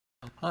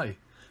Hi,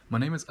 my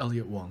name is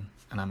Elliot Wong,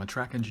 and I'm a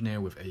track engineer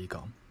with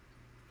AECOM.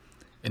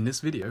 In this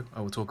video,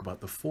 I will talk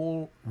about the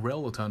 4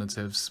 rail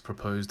alternatives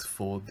proposed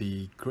for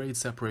the grade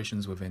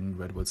separations within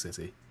Redwood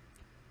City.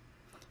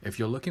 If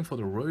you're looking for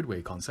the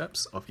roadway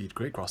concepts of each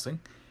grade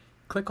crossing,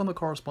 click on the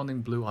corresponding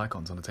blue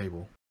icons on the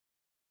table,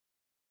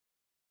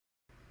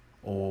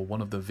 or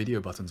one of the video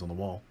buttons on the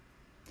wall.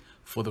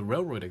 For the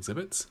railroad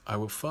exhibits, I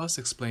will first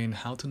explain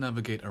how to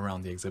navigate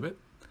around the exhibit.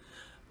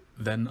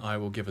 Then I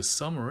will give a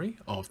summary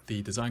of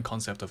the design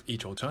concept of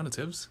each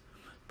alternatives,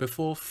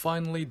 before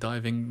finally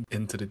diving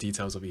into the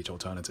details of each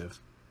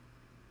alternative.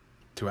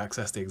 To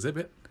access the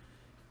exhibit,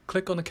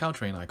 click on the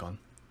Caltrain icon,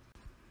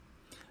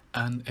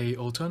 and an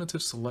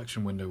alternative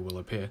selection window will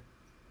appear.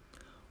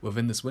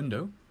 Within this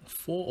window,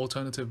 4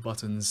 alternative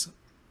buttons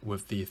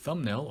with the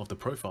thumbnail of the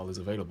profile is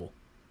available,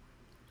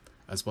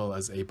 as well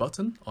as a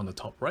button on the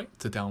top right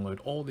to download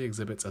all the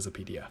exhibits as a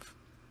PDF.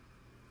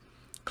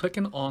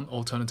 Clicking on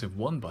Alternative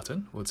 1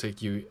 button will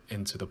take you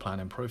into the plan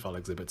and profile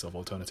exhibits of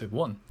Alternative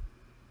 1.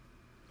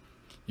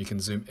 You can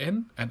zoom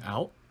in and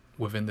out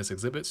within this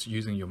exhibit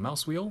using your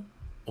mouse wheel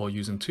or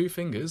using 2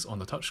 fingers on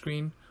the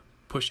touchscreen,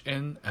 push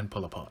in and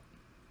pull apart.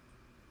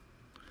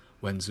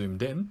 When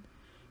zoomed in,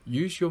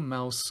 use your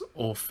mouse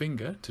or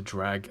finger to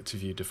drag to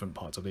view different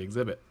parts of the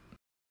exhibit.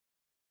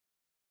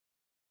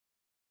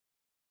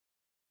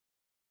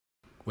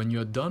 When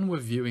you're done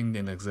with viewing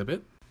an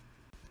exhibit,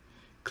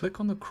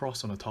 click on the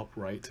cross on the top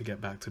right to get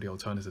back to the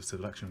alternative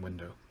selection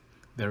window.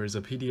 There is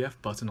a PDF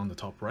button on the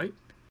top right.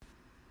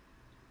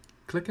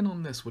 Clicking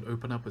on this would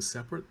open up a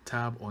separate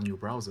tab on your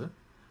browser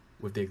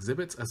with the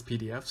exhibits as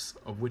PDFs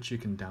of which you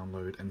can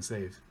download and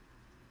save.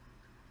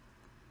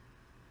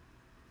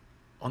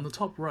 On the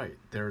top right,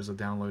 there is a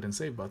download and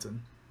save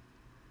button.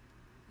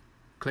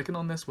 Clicking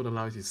on this would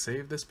allow you to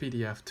save this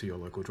PDF to your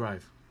local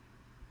drive.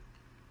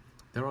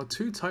 There are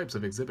 2 types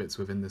of exhibits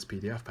within this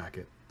PDF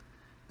packet.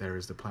 There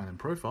is the plan and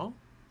profile,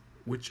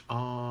 which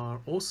are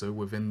also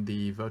within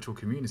the virtual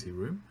community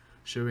room,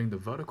 showing the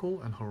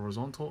vertical and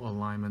horizontal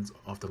alignment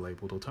of the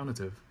labeled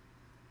alternative.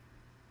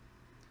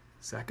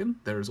 Second,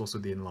 there is also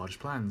the enlarged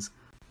plans.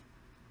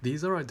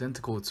 These are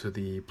identical to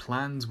the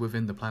plans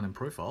within the plan and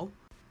profile,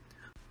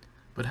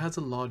 but has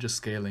a larger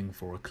scaling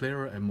for a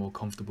clearer and more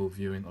comfortable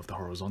viewing of the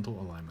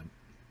horizontal alignment.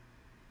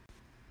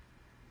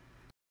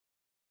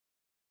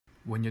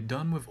 When you're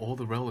done with all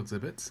the rail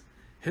exhibits,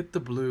 hit the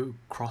blue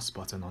cross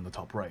button on the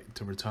top right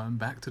to return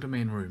back to the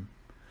main room,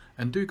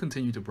 and do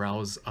continue to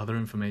browse other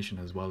information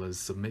as well as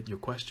submit your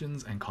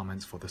questions and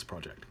comments for this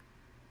project.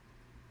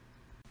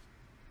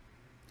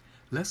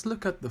 Let's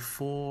look at the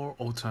 4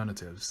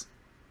 alternatives.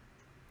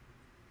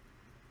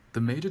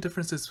 The major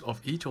differences of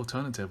each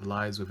alternative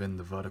lies within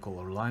the vertical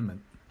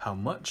alignment, how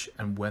much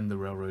and when the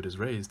railroad is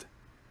raised.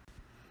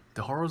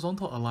 The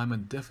horizontal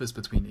alignment differs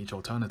between each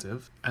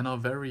alternative and are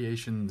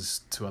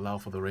variations to allow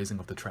for the raising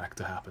of the track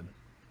to happen.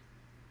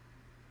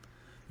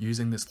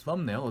 Using this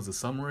thumbnail as a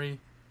summary,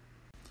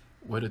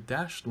 where the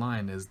dashed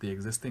line is the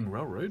existing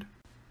railroad,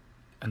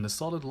 and the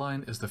solid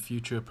line is the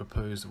future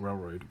proposed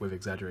railroad with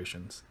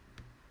exaggerations.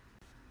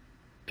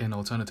 In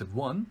Alternative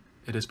 1,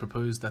 it is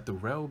proposed that the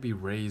rail be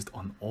raised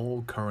on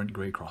all current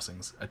grade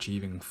crossings,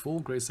 achieving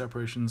full grade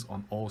separations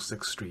on all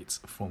 6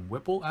 streets from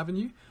Whipple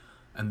Avenue,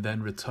 and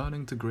then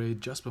returning to grade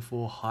just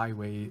before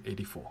Highway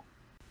 84.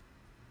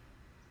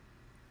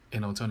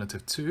 In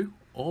Alternative 2,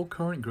 all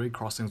current grade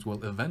crossings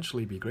will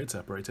eventually be grade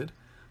separated,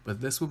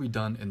 but this will be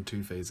done in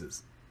 2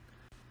 phases.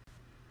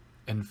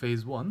 In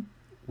Phase 1,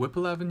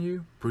 Whipple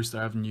Avenue, Brewster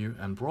Avenue,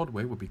 and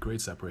Broadway will be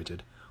grade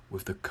separated,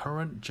 with the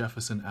current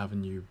Jefferson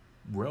Avenue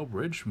rail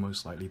bridge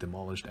most likely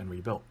demolished and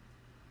rebuilt.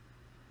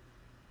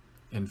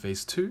 In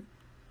Phase 2,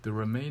 the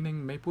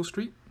remaining Maple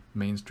Street,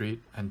 Main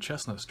Street, and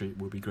Chestnut Street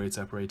will be grade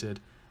separated,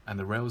 and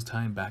the rails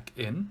tying back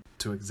in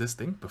to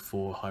existing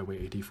before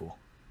Highway 84.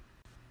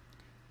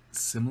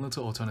 Similar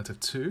to Alternative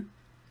 2,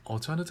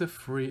 Alternative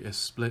 3 is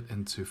split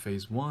into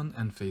Phase 1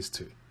 and Phase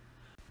 2.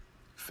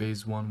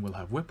 Phase 1 will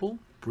have Whipple,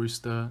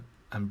 Brewster,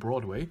 and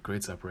Broadway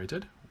grade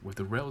separated, with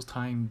the rails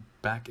tying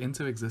back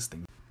into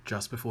existing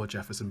just before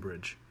Jefferson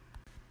Bridge.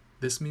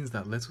 This means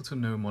that little to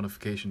no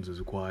modifications is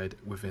required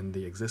within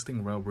the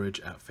existing rail bridge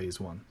at Phase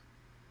 1.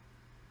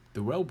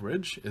 The rail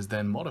bridge is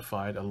then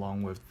modified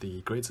along with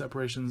the grade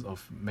separations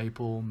of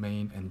Maple,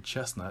 Main, and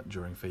Chestnut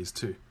during Phase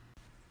 2.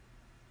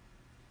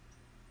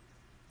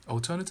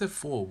 Alternative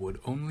 4 would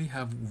only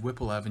have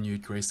Whipple Avenue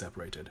grade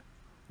separated,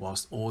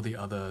 whilst all the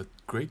other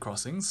grade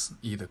crossings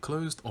either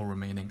closed or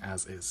remaining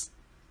as is.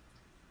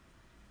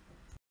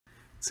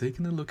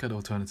 Taking a look at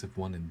Alternative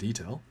 1 in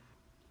detail,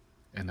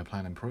 in the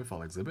plan and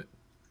profile exhibit,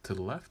 to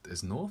the left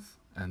is north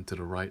and to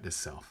the right is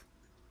south.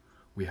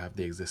 We have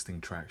the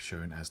existing track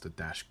shown as the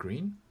dashed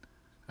green,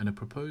 and the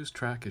proposed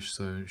track is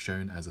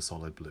shown as a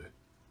solid blue.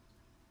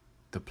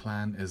 The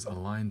plan is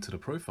aligned to the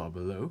profile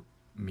below,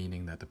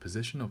 meaning that the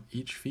position of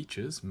each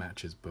features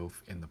matches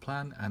both in the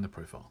plan and the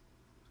profile.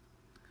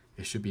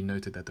 It should be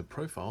noted that the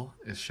profile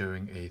is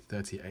showing a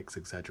 30x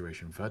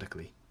exaggeration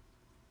vertically.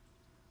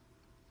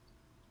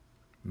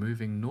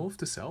 Moving north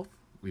to south,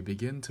 we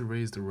begin to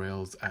raise the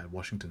rails at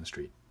Washington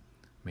Street,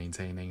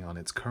 maintaining on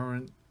its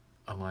current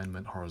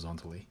alignment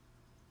horizontally.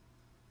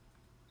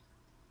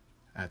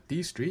 At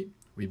D Street,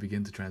 we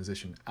begin to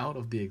transition out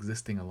of the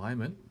existing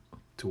alignment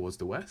towards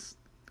the west,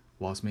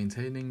 whilst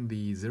maintaining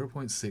the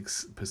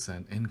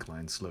 0.6%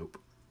 incline slope.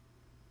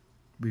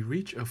 We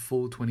reach a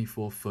full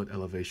 24-foot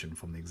elevation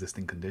from the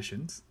existing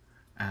conditions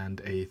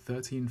and a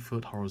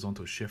 13-foot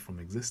horizontal shift from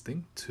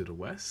existing to the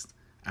west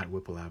at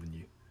Whipple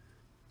Avenue,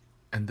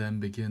 and then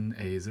begin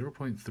a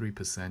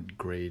 0.3%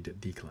 grade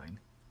decline.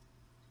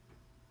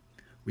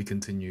 We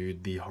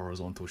continued the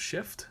horizontal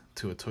shift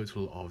to a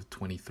total of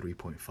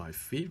 23.5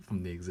 feet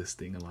from the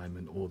existing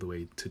alignment all the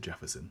way to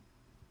Jefferson.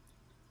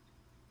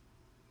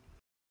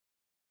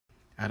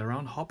 At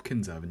around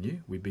Hopkins Avenue,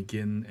 we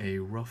begin a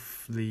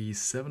roughly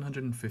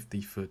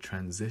 750-foot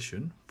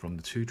transition from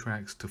the 2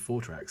 tracks to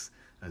 4 tracks,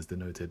 as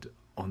denoted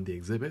on the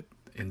exhibit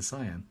in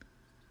cyan.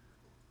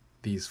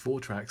 These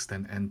 4 tracks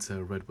then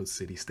enter Redwood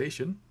City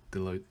Station,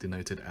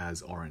 denoted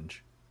as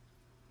orange.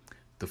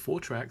 The 4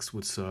 tracks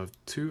would serve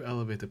 2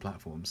 elevated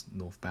platforms,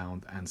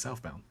 northbound and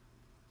southbound.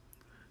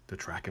 The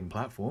track and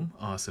platform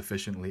are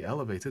sufficiently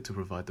elevated to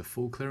provide the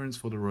full clearance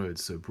for the road,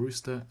 so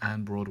Brewster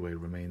and Broadway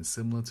remain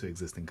similar to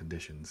existing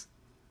conditions.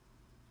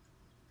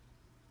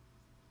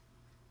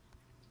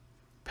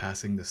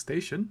 Passing the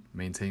station,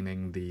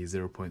 maintaining the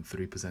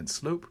 0.3%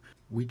 slope,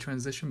 we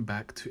transition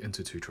back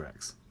into 2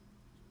 tracks.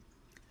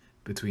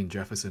 Between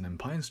Jefferson and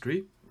Pine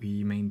Street,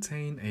 we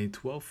maintain a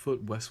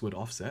 12-foot westward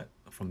offset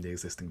from the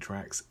existing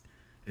tracks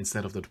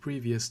instead of the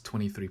previous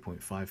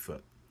 23.5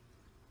 foot,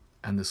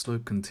 and the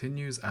slope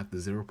continues at the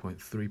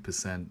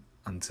 0.3%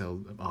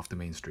 until after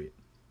Main Street,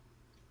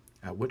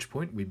 at which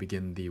point we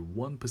begin the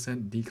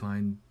 1%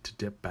 decline to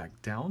dip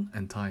back down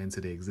and tie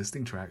into the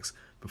existing tracks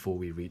before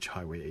we reach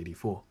Highway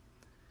 84.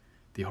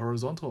 The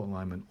horizontal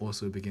alignment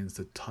also begins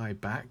to tie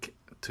back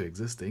to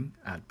existing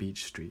at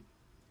Beach Street.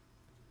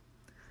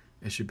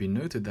 It should be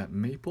noted that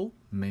Maple,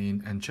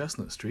 Main, and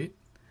Chestnut Street,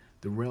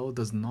 the rail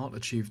does not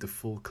achieve the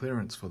full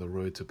clearance for the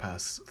road to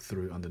pass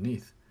through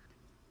underneath.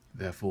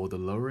 Therefore, the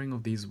lowering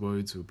of these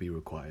roads will be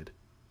required.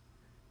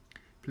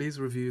 Please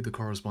review the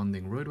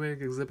corresponding roadway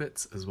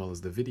exhibits as well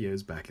as the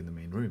videos back in the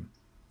main room.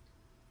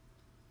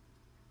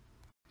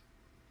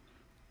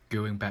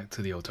 Going back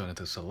to the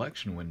alternative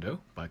selection window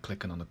by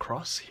clicking on the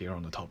cross here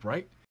on the top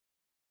right,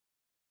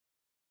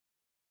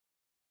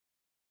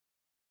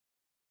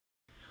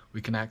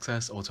 we can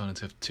access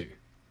alternative 2.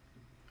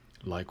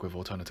 Like with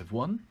alternative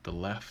 1, the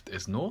left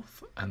is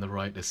north and the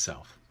right is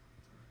south.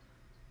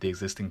 The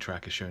existing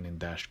track is shown in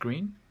dashed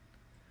green,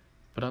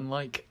 but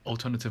unlike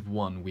alternative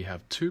 1, we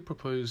have 2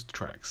 proposed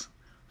tracks.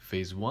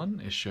 Phase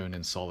 1 is shown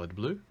in solid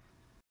blue,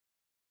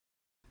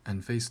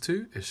 and Phase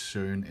 2 is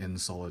shown in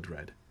solid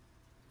red.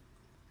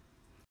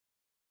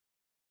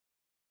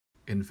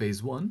 In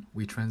Phase 1,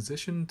 we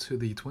transition to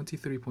the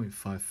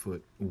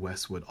 23.5-foot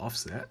westward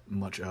offset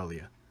much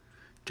earlier,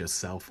 just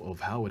south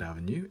of Howard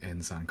Avenue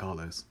in San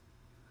Carlos,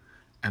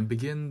 and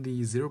begin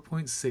the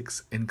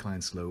 0.6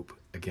 incline slope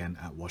again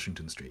at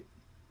Washington Street.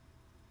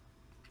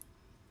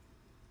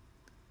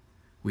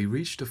 We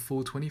reached a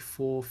full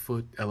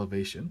 24-foot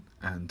elevation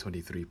and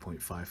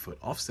 23.5-foot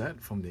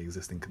offset from the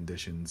existing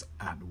conditions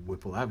at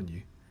Whipple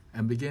Avenue,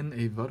 and begin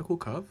a vertical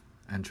curve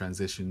and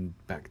transition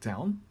back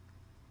down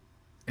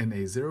in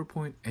a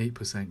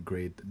 0.8%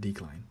 grade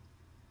decline.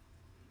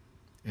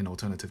 In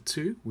alternative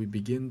 2, we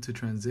begin to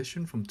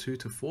transition from 2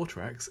 to 4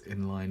 tracks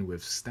in line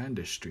with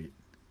Standish Street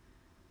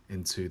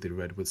into the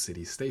Redwood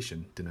City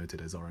Station,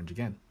 denoted as orange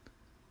again.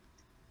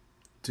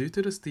 Due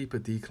to the steeper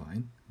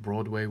decline,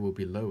 Broadway will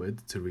be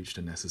lowered to reach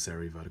the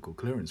necessary vertical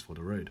clearance for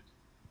the road.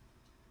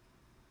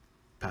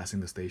 Passing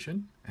the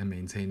station and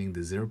maintaining the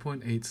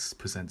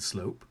 0.8%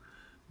 slope,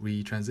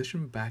 we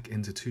transition back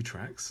into 2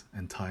 tracks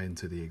and tie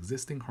into the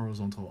existing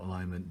horizontal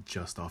alignment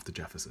just after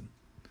Jefferson.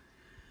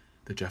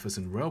 The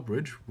Jefferson Rail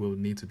Bridge will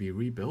need to be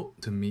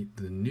rebuilt to meet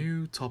the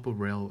new top of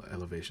rail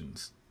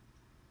elevations.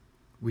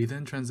 We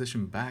then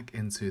transition back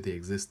into the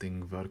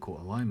existing vertical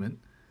alignment,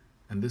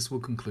 and this will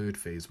conclude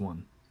Phase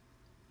 1.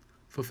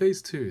 For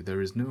Phase 2, there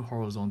is no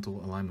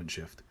horizontal alignment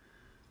shift.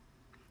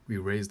 We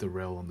raise the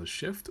rail on the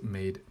shift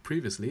made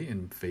previously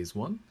in Phase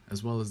 1,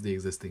 as well as the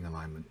existing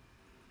alignment.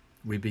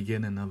 We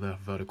begin another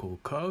vertical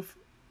curve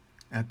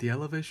at the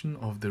elevation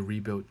of the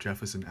rebuilt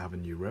Jefferson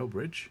Avenue Rail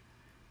Bridge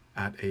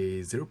at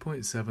a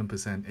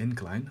 0.7%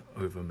 incline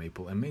over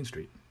Maple and Main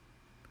Street,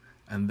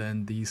 and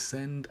then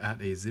descend at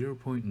a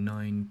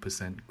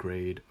 0.9%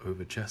 grade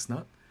over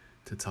Chestnut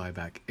to tie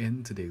back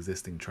into the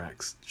existing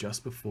tracks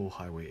just before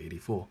Highway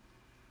 84.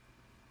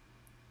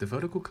 The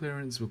vertical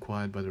clearance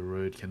required by the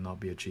road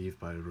cannot be achieved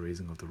by the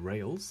raising of the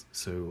rails,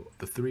 so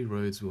the 3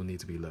 roads will need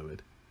to be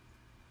lowered.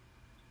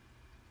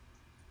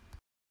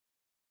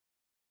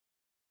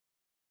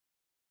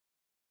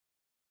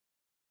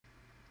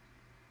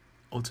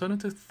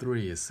 Alternative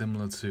 3 is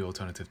similar to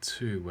Alternative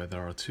 2, where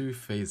there are 2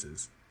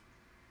 phases.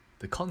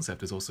 The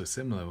concept is also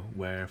similar,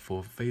 where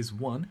for Phase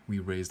 1 we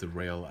raise the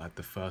rail at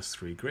the first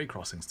 3 grade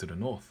crossings to the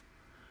north,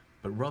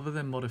 but rather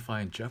than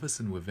modifying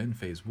Jefferson within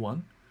Phase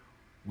 1,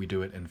 we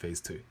do it in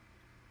Phase 2.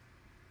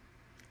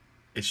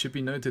 It should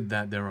be noted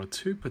that there are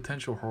two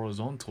potential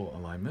horizontal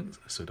alignments,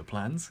 so the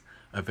plans,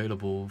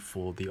 available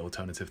for the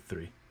alternative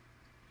 3,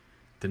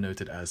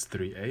 denoted as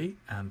 3A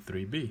and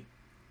 3B.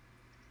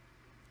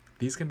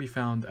 These can be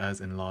found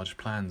as enlarged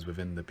plans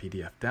within the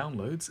PDF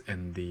downloads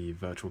in the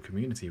virtual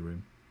community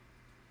room.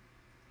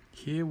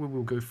 Here we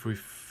will go through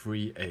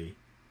 3A.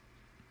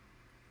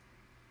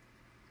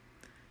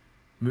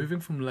 Moving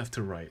from left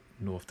to right,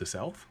 north to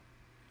south,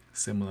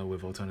 similar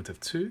with alternative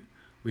 2,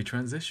 we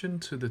transition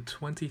to the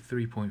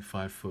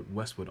 23.5 foot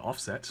westward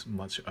offset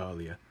much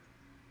earlier,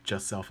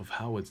 just south of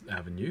Howard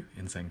Avenue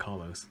in San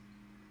Carlos,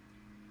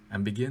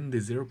 and begin the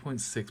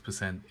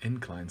 0.6%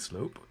 incline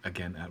slope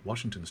again at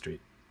Washington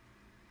Street.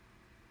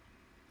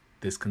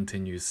 This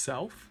continues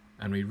south,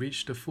 and we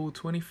reach the full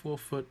 24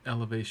 foot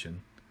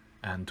elevation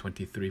and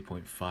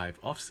 23.5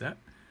 offset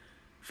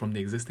from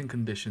the existing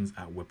conditions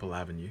at Whipple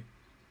Avenue.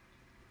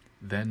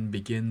 Then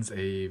begins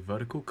a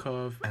vertical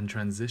curve and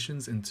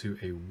transitions into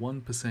a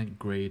 1%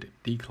 grade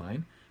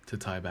decline to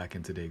tie back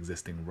into the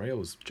existing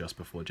rails just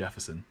before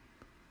Jefferson.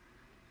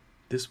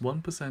 This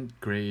 1%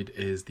 grade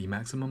is the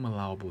maximum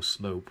allowable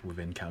slope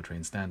within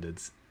Caltrain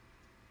standards.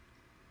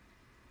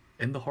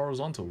 In the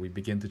horizontal, we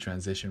begin to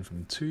transition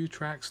from 2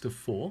 tracks to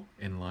 4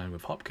 in line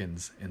with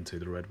Hopkins into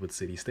the Redwood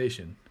City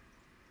station.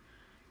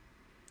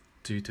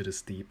 Due to the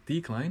steep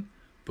decline,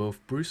 both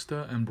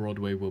Brewster and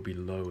Broadway will be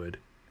lowered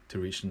to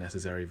reach the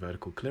necessary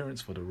vertical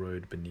clearance for the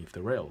road beneath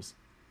the rails.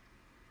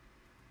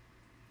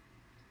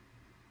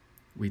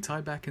 We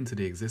tie back into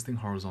the existing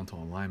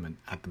horizontal alignment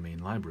at the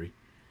main library,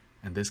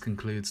 and this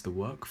concludes the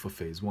work for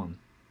Phase 1.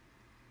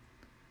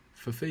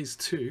 For Phase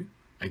 2,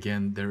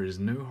 again, there is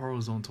no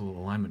horizontal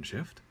alignment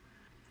shift.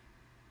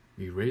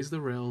 We raise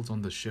the rails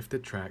on the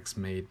shifted tracks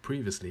made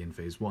previously in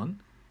Phase 1,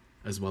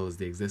 as well as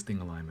the existing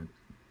alignment.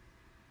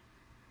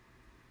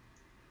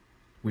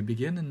 We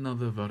begin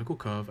another vertical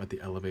curve at the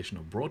elevation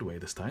of Broadway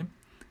this time,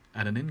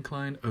 at an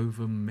incline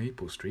over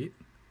Maple Street,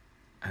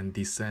 and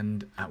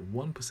descend at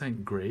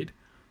 1% grade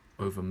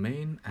over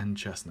Main and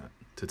Chestnut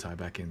to tie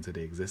back into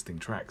the existing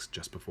tracks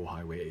just before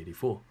Highway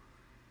 84.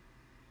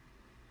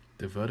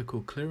 The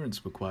vertical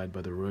clearance required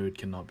by the road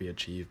cannot be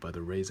achieved by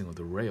the raising of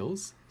the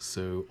rails,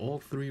 so all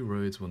 3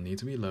 roads will need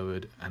to be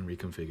lowered and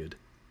reconfigured.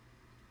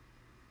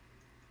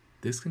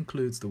 This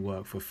concludes the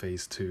work for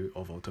Phase 2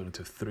 of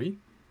Alternative 3,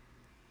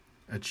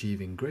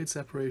 achieving grade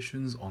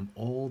separations on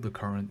all the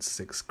current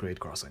 6 grade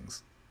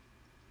crossings.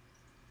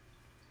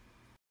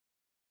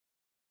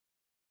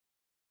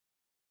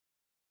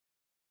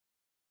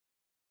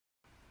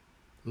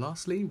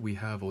 Lastly, we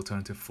have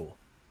Alternative 4.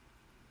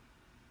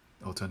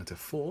 Alternative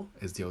 4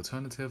 is the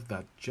alternative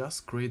that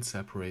just grade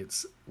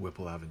separates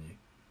Whipple Avenue.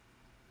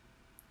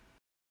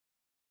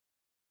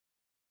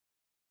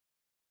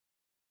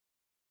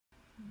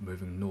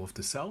 Moving north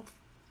to south,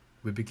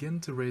 we begin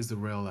to raise the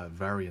rail at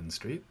Varian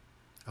Street,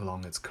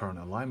 along its current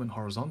alignment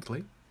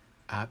horizontally,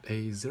 at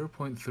a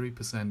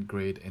 0.3%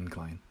 grade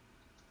incline.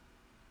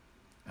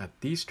 At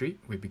D Street,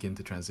 we begin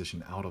to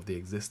transition out of the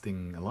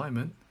existing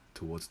alignment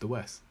towards the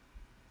west.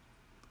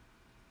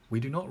 We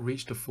do not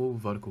reach the full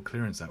vertical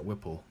clearance at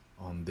Whipple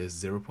on this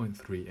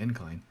 0.3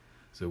 incline,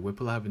 so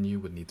Whipple Avenue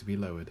would need to be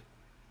lowered.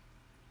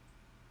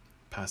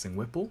 Passing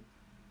Whipple,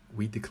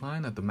 we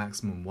decline at the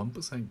maximum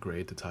 1%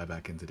 grade to tie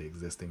back into the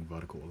existing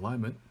vertical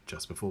alignment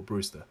just before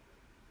Brewster.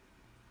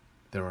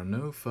 There are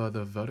no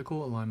further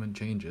vertical alignment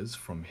changes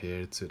from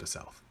here to the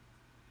south.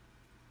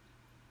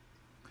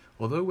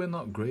 Although we're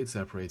not grade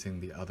separating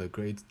the other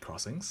grade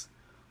crossings,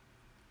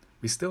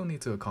 we still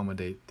need to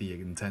accommodate the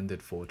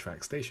intended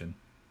 4-track station.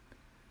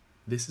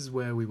 This is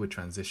where we would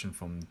transition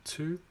from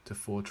 2 to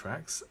 4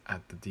 tracks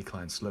at the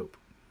decline slope,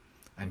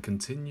 and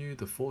continue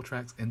the 4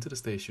 tracks into the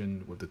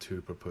station with the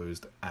 2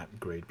 proposed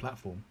at-grade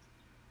platform.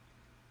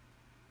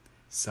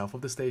 South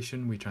of the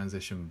station, we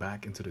transition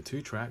back into the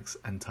 2 tracks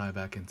and tie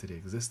back into the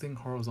existing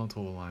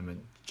horizontal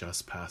alignment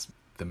just past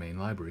the main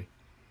library.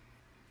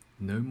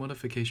 No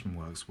modification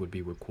works would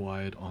be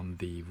required on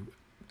the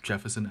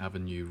Jefferson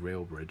Avenue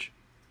rail bridge.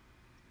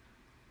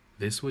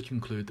 This would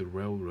conclude the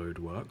railroad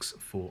works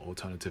for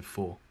Alternative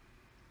 4.